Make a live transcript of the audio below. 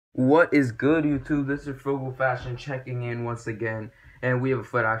What is good, YouTube? This is Frugal Fashion checking in once again, and we have a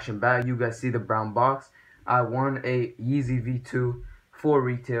foot action bag. You guys see the brown box. I won a YEEZY V2 for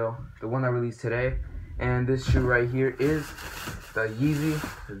retail, the one I released today, and this shoe right here is the YEEZY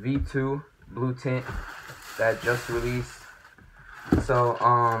V2 blue tint that just released.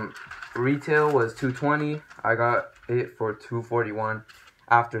 So retail was $220. I got it for $241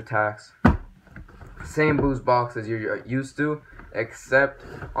 after tax. Same boost box as you're used to, except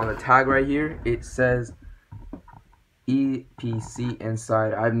on the tag right here it says EPC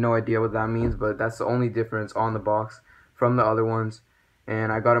inside. I have no idea what that means, but that's the only difference on the box from the other ones.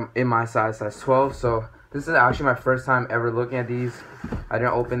 And I got them in my size 12. So this is actually my first time ever looking at these. I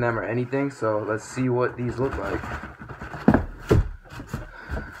didn't open them or anything, so let's see what these look like.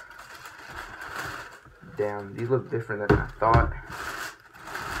 Damn, these look different than I thought.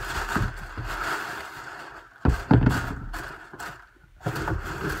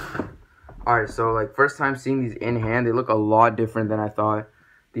 Alright, so like first time seeing these in hand, they look a lot different than I thought.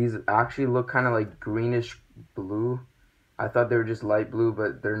 These actually look kind of like greenish blue. I thought they were just light blue,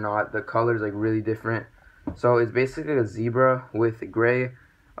 but they're not. The color's like really different. So it's basically a zebra with gray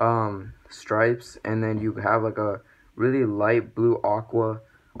stripes, and then you have like a really light blue aqua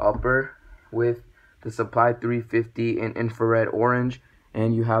upper with the Supply 350 in infrared orange,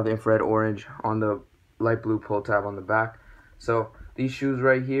 and you have the infrared orange on the light blue pull tab on the back. So these shoes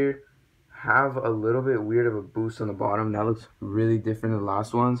right here have a little bit weird of a boost on the bottom. That looks really different than the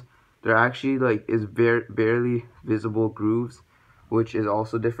last ones. They're actually like barely visible grooves, which is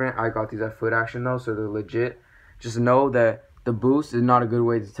also different. I got these at Foot Action though, so they're legit. Just know that the boost is not a good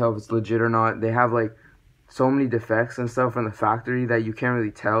way to tell if it's legit or not. They have like so many defects and stuff from the factory that you can't really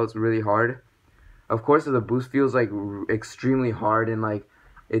tell. It's really hard. Of course, if the boost feels like extremely hard and like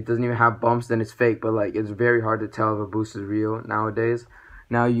it doesn't even have bumps, then it's fake. But like it's very hard to tell if a boost is real nowadays.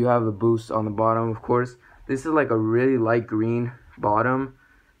 Now you have the boost on the bottom, of course. This is like a really light green bottom.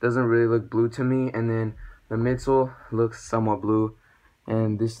 Doesn't really look blue to me. And then the midsole looks somewhat blue.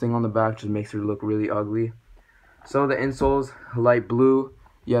 And this thing on the back just makes it look really ugly. So the insole's light blue.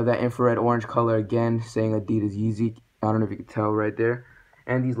 You have that infrared orange color again, saying Adidas YEEZY. I don't know if you can tell right there.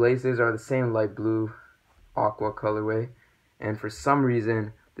 And these laces are the same light blue aqua colorway. And for some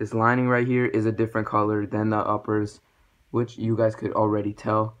reason, this lining right here is a different color than the uppers, which you guys could already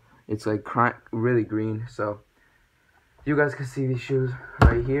tell. It's like really green. So you guys can see these shoes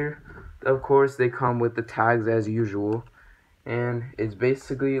right here. Of course, they come with the tags as usual, and it's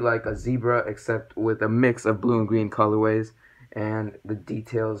basically like a zebra except with a mix of blue and green colorways, and the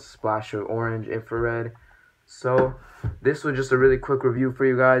details splash of orange, infrared. So this was just a really quick review for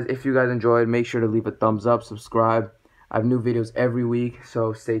you guys. If you guys enjoyed, make sure to leave a thumbs up, subscribe. I have new videos every week,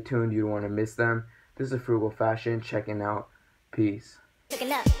 so stay tuned. You don't want to miss them. This is Frugal Fashion checking out. Peace.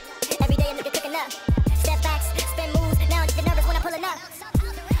 Cooking up. Every day I'm looking cooking up. Step backs, spin moves. Now I'm nervous when I'm pulling up.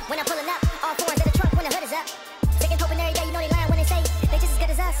 When I'm pulling up, all fours in the trunk when the hood is